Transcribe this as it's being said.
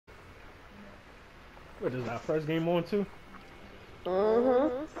What is our first game on too?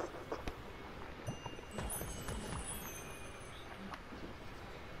 Mm-hmm.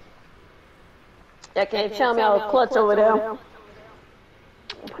 I can't tell me I was clutch over there.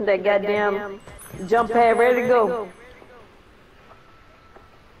 Put that goddamn jump pad ready to go.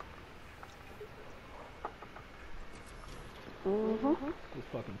 This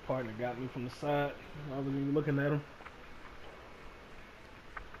fucking partner got me from the side. I wasn't even looking at him.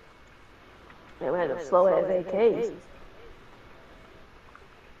 Man, we had some slow ass AKs.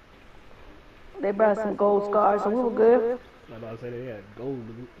 They brought some gold scars, so we were good. I was about to say they had gold.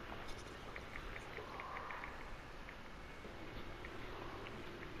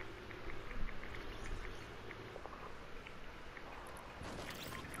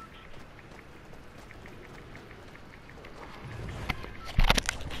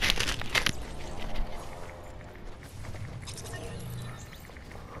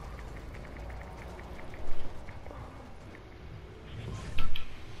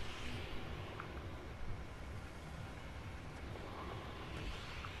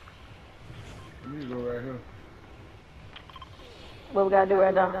 We go right here. What we gotta do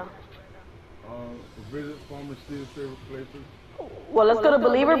right now? Visit former Steve's favorite places. Well, let's go to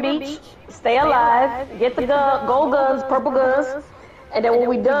Believer Beach, stay alive, get the gold guns, purple guns, and then when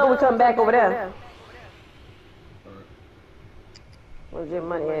we done, we come back over there. Alright. Where's your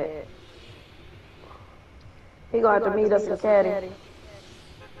money at? He gonna have to meet us in Caddy.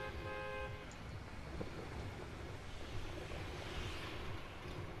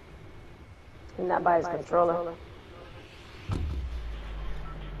 He's not by his controller.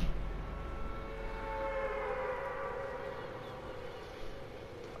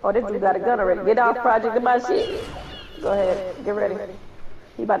 Oh, this dude got a gun already. Get off project of my shit. Go ahead, get ready.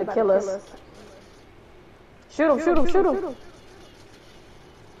 He about to kill us. Shoot him, shoot him, shoot him.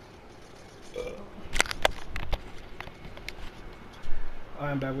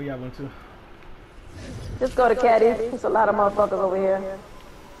 I'm back. Where y'all went to? Just go to Caddy. There's a lot of motherfuckers over here.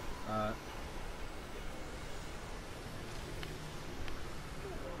 Alright.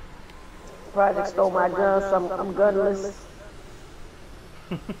 Project stole my gun, so I'm gunless.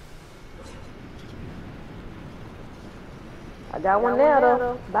 I got one there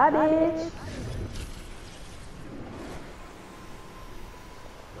though. Bye, bitch.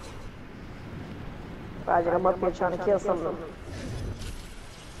 Project, I'm up here trying to kill some of them.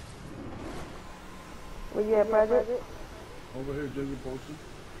 Where you at, Project? Over here, Jiggy Potion.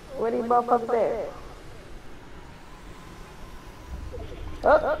 Where these motherfuckers at?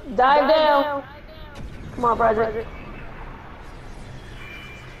 Oh, dive down. Come on, Project.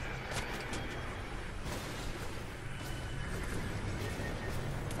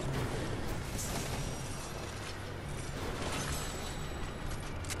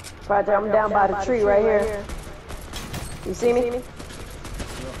 Project, I'm down by the tree right here. You see me? Yeah.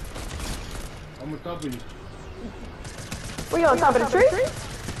 I'm on top of you. Were you on top of the tree?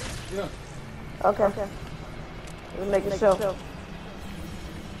 Yeah. Okay. Let's make it show.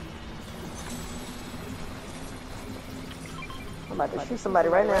 I'm about to shoot somebody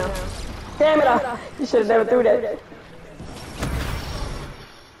right now. Damn it! You should have never threw that.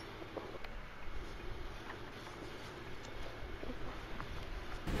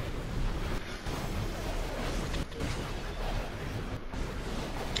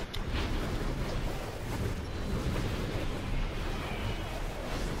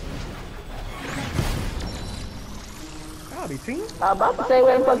 Howdy, team. I'm about to say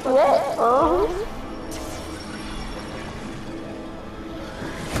where the fuck you at.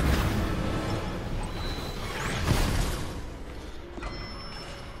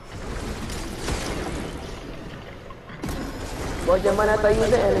 Boy, your man, I thought you was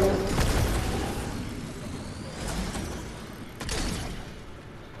the enemy.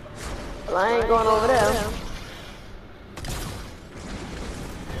 Well, I ain't going over there.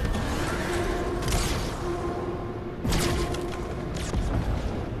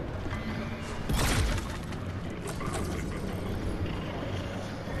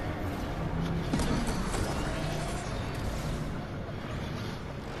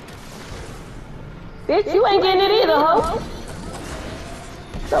 Bitch, you ain't getting it either, ho.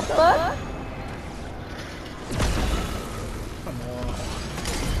 The fuck? Come on.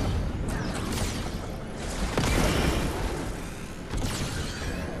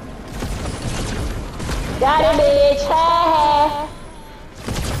 Got it, bitch. Ha ha.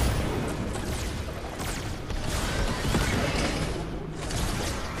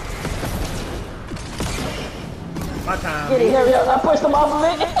 My time. Get it, hurry up. I pushed him off of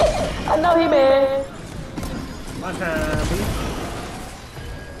it. I know he mad. My time, B.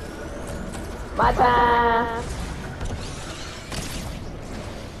 My time.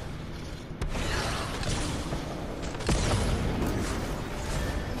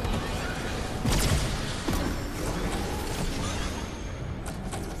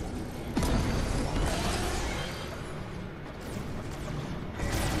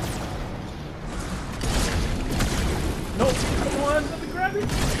 Nope. Come on, let me grab it.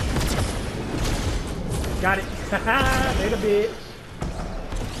 Got it. Haha, later, bitch.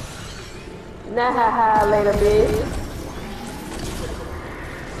 Nah, haha, later, bitch.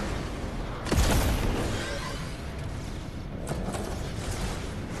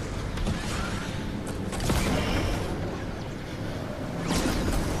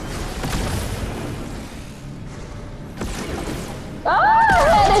 Oh,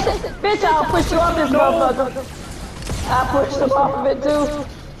 bitch, I'll push you off this motherfucker. I pushed him off of it too.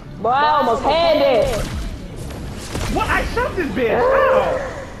 Boy, I almost had that. What? I shot this bitch. Ow.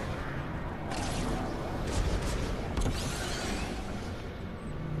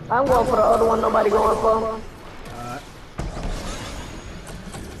 I'm going for the other one nobody going for.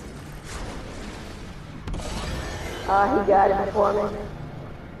 Alright. He got it before me.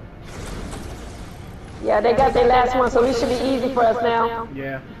 Yeah, they got their last one, so it should be easy for us now.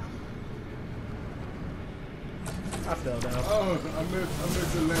 Yeah. I fell down. Oh, I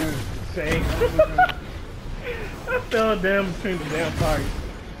missed the land. Same. I fell down between the damn targets.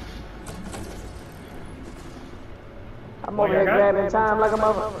 I'm over here grabbing time like a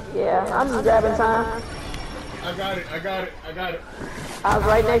motherfucker. Yeah, I'm just grabbing time. I got it. I was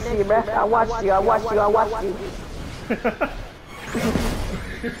right next to you, bruh. I watched you.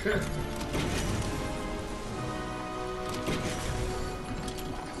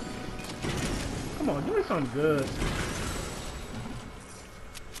 Come on, give me something good.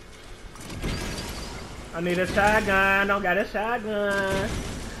 I need a shotgun. Don't got a shotgun.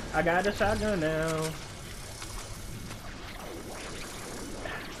 I got a shotgun now.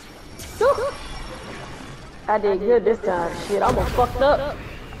 I did good this time. Shit, I almost fucked up.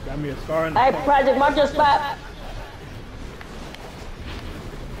 Got me a scar in the Hey, front. Project, mark your spot.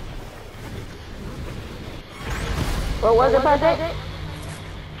 What was it, Project?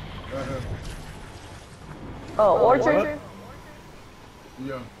 Oh, Orchard?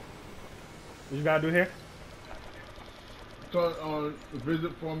 Yeah. What you gotta do here? So,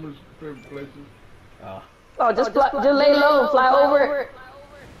 visit farmers' favorite places. Oh, just lay low and fly over it.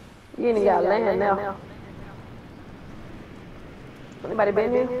 You ain't even got land now. Anybody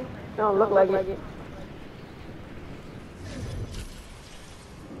been here? Don't look like it.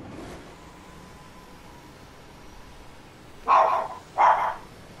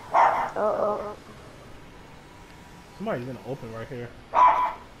 Uh-oh. Somebody's gonna open right here.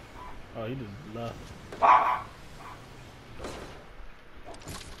 Oh, he just left.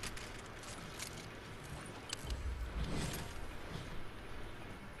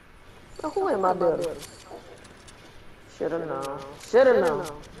 Oh, who am I building? Should've known.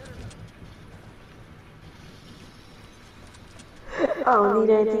 I don't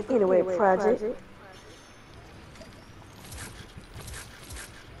need anything anyway, Project.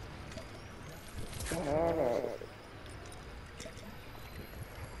 Have it.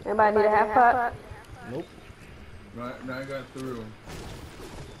 Anybody need a half pot? Nope. Right now I got 3 of them.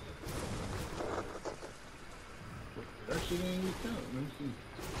 That shit ain't even count. Let me see.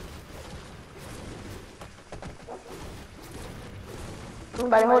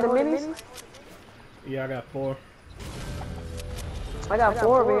 Anybody holding minis? Yeah, I got 4. I got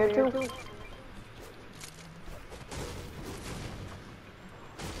 4 over here too.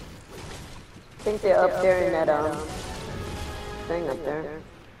 I think they're up there in that thing up there.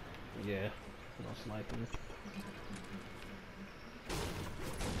 Yeah. No sniping.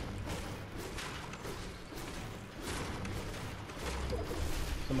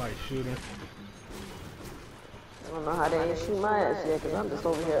 Somebody shooting. I don't know how they ain't shoot my ass yet, cause I'm just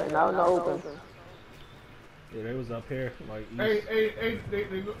over here and out in the open. Yeah, they was up here, like east. Hey,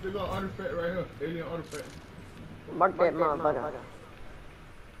 they got artifact right here. Alien artifact. Mark that motherfucker.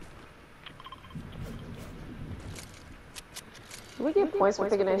 Do we get points for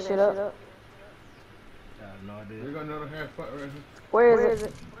picking that shit up? I have no idea. They got another half pot right here. Where is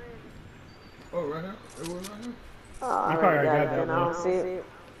it? Oh, right here. It was right here. Oh, I You probably already got got that it. I don't see it.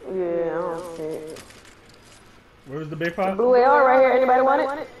 Yeah, I don't see it. Where was the big pot? Blue AR right here. Anybody want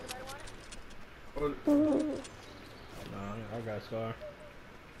it? Oh, No, I got a scar.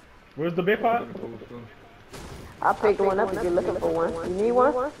 Where's the big pot? I picked one up if you're looking for one. You need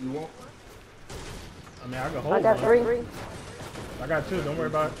one? you want? I mean, I can hold I got one. 3. I got 2, don't worry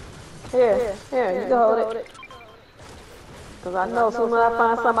about it. Here, you can hold it. Cause I know as soon as I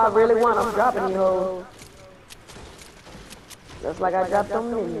find something I really want, I'm dropping you hoes. Just like I dropped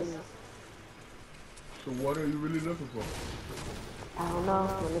them minis. So what are you really looking for? I don't know.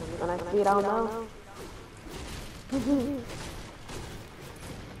 When I see it, I don't know.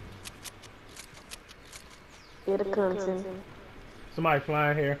 Get a content. Somebody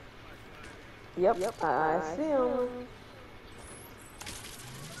flying here. Yep, I see him.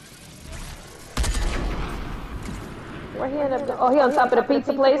 Where he ended up? Oh, he on top of the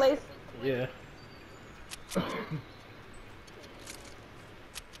pizza place? Yeah.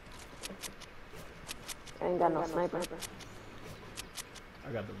 I ain't got no sniper.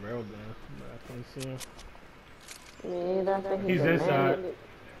 I got the rail gun, but I can't see him. Me either. I think He's inside.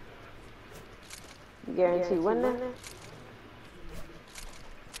 Guarantee one there.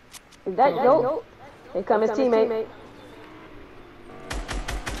 Is that yo? Here come his teammate.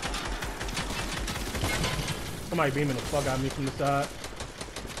 Somebody beaming the fuck out of me from the side.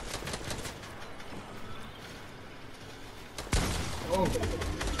 Oh.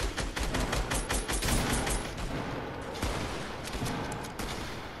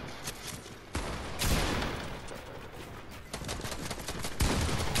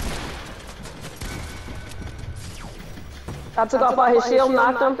 I took off all his shield,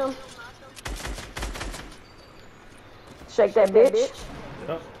 knocked him. Shake that bitch.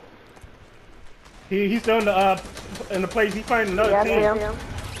 Yep. He's still in the place. He's fighting another team. Yeah, I see him.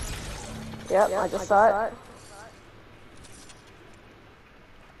 Yep, I just saw it.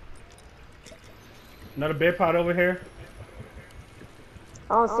 Another bed pot over here.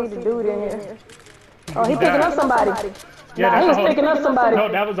 I don't see the dude in here. Oh, he picking up somebody. Yeah, nah, he was picking up somebody. No,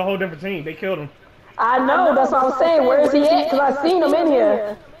 that was a whole different team. They killed him. I know, that's what I'm saying. Where is he at? Because I seen him in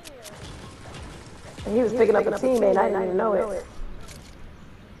here. And he was picking up a teammate. I didn't even know it.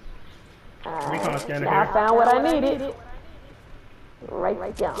 Recon scanner Now here. I found what I needed.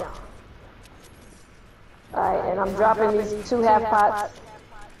 Right down. Alright, and I'm dropping these 2 half pots.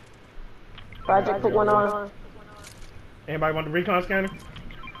 Project put one on. Anybody want the recon scanner?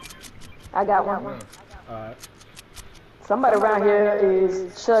 I got one. Alright. Somebody around here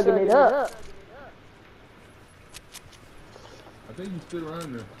is chugging it up. I think he's still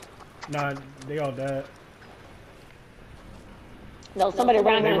around there. Nah, they all dead. No, somebody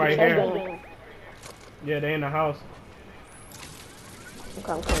around here right is here. chugging. Yeah, they in the house.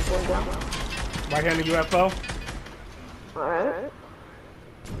 Okay, I'm coming down. Right here in the UFO. Alright.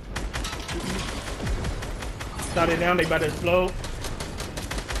 Shot it down, they about to explode.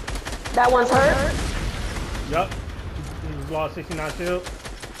 That one's hurt. Yup. He just lost 69 shield.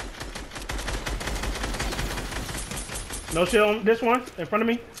 No shield on this one, in front of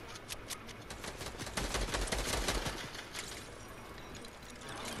me.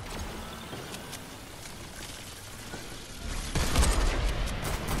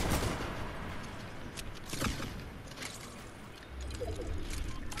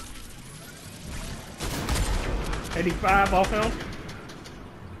 $85 off him.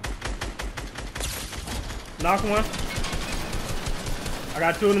 Knock one. I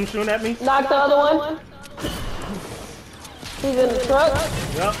got 2 of them shooting at me. Knock the other one. He's in the truck.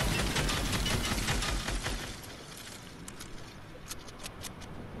 Yep.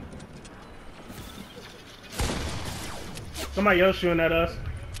 Somebody else shooting at us.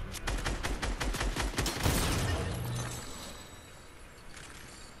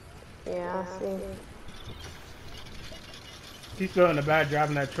 Yeah, I see. He's still in the back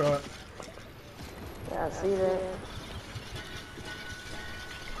driving that truck. Yeah, I see that.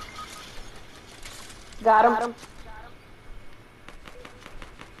 Got him.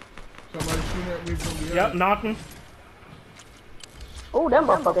 Somebody shooting at me from behind. Yep, knocked him. Oh, that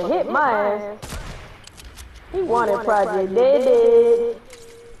motherfucker hit my ass. He wanted Project dead.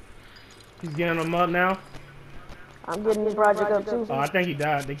 He's getting him up now. I'm getting the Project up too. Oh, I think he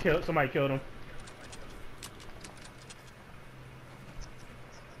died. Somebody killed him.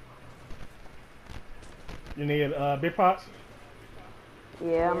 You need big pots?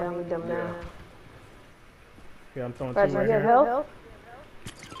 Yeah, I'm gonna need them now. Yeah, I'm throwing 2 Project, right you have here. help?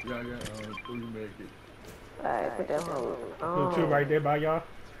 Yeah, I got 3 medkits. Alright, put that hold on. 2 right there by y'all.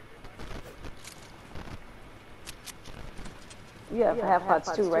 You have half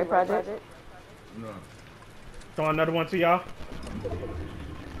pots too, right, Project? No. Throw another one to y'all.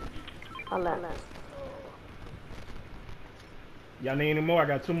 I'll let. Y'all need any more? I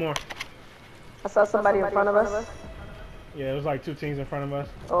got 2 more. I saw somebody in front of us. Yeah, it was like 2 teams in front of us.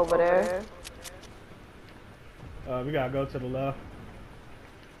 Over there. We gotta go to the left.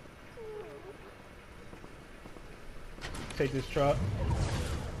 Take this truck.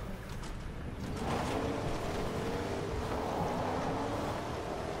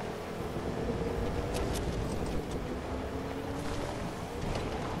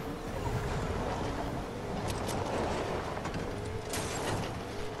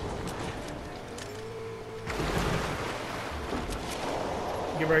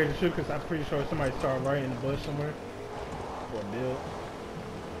 get ready to shoot because I'm pretty sure somebody started right in the bush somewhere. Or build.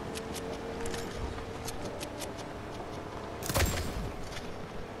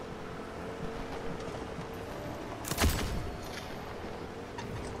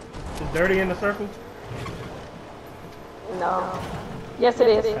 Is Dirty in the circle? No. Yes, it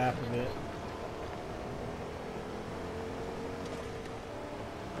is. Half of it.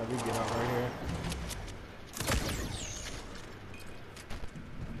 We get out right here.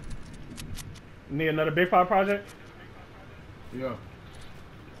 Need another big fire project? Yeah.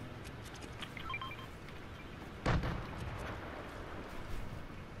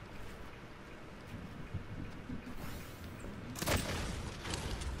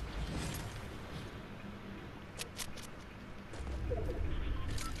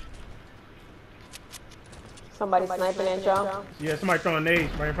 Somebody sniping at y'all. Yeah, somebody throwing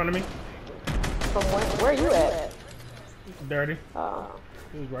nades right in front of me. From where you at? Dirty. Oh.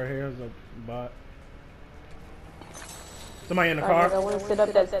 He was right here. It was a bot. Somebody in the I car. want to sit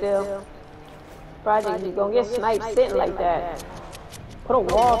up that still. Project, you gonna get sniped sitting like that. Put a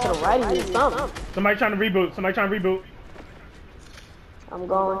wall to the right of you, something. Somebody trying to reboot. Somebody trying to reboot. I'm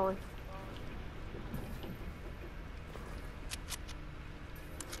going.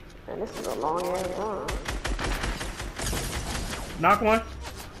 And this is a long ass run. Knock one.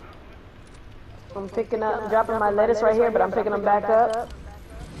 I'm picking up, dropping my lettuce right here, but I'm picking them back up.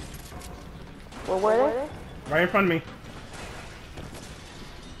 Where were they? Right in front of me.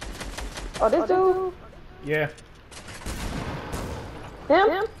 Oh, this dude? Yeah.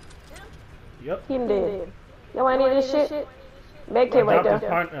 Him? Yep. He dead. Yo, I need this shit. Make it right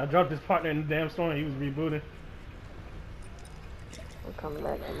there. I dropped his partner in the damn storm. He was rebooting. I'm coming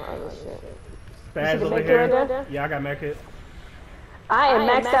back to my other shit. Spaz over here. Yeah, I got mech hit. I am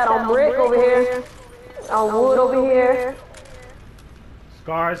maxed out on brick over here. On wood over here.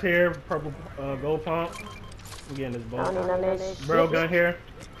 Scars here. Purple gold pump. I'm getting this I don't need bolt. none of that shit. Bro gun here.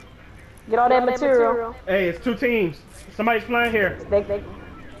 Get all that material. Hey, it's two teams. Somebody's flying here.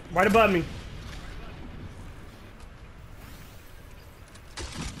 Right above me.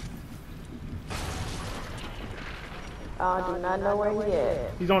 I do not know where he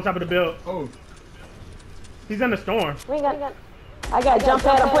at. He's on top of the build. Oh. He's in the storm. I got jump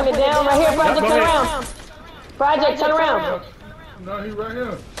pad. I'm putting it down right here. Project, turn around. Project, turn around. No, he right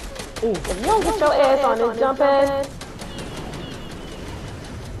here. Ooh. If you don't get your ass on this jump pad.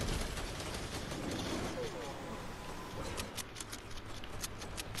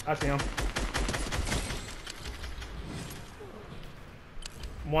 I see him.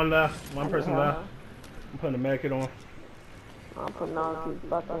 One left. One person left. I'm putting a med kit on. I'm putting on these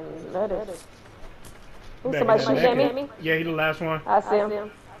fucking lettuce. Ooh, Back somebody in shooting that at med me? kit. Yeah, he the last one. I see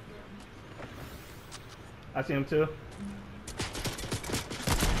him. I see him too.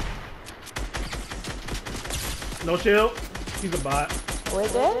 No shield. He's a bot.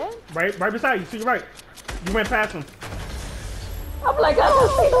 Where's that? Right beside you. To your right. You went past him. I'm like, I don't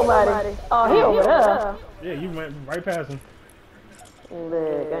see nobody. Oh, he over there. Yeah, you went right past him.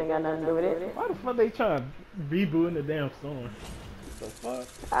 Look, I ain't got nothing to do with it. Why the fuck they trying to reboot in the damn storm? What the fuck?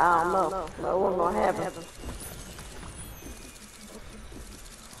 I don't know. But it wasn't gonna happen.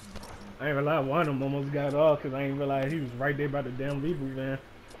 I ain't realize one of them almost got off because I ain't realize he was right there by the damn reboot van.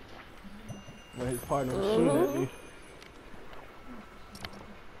 When his partner was shooting at me.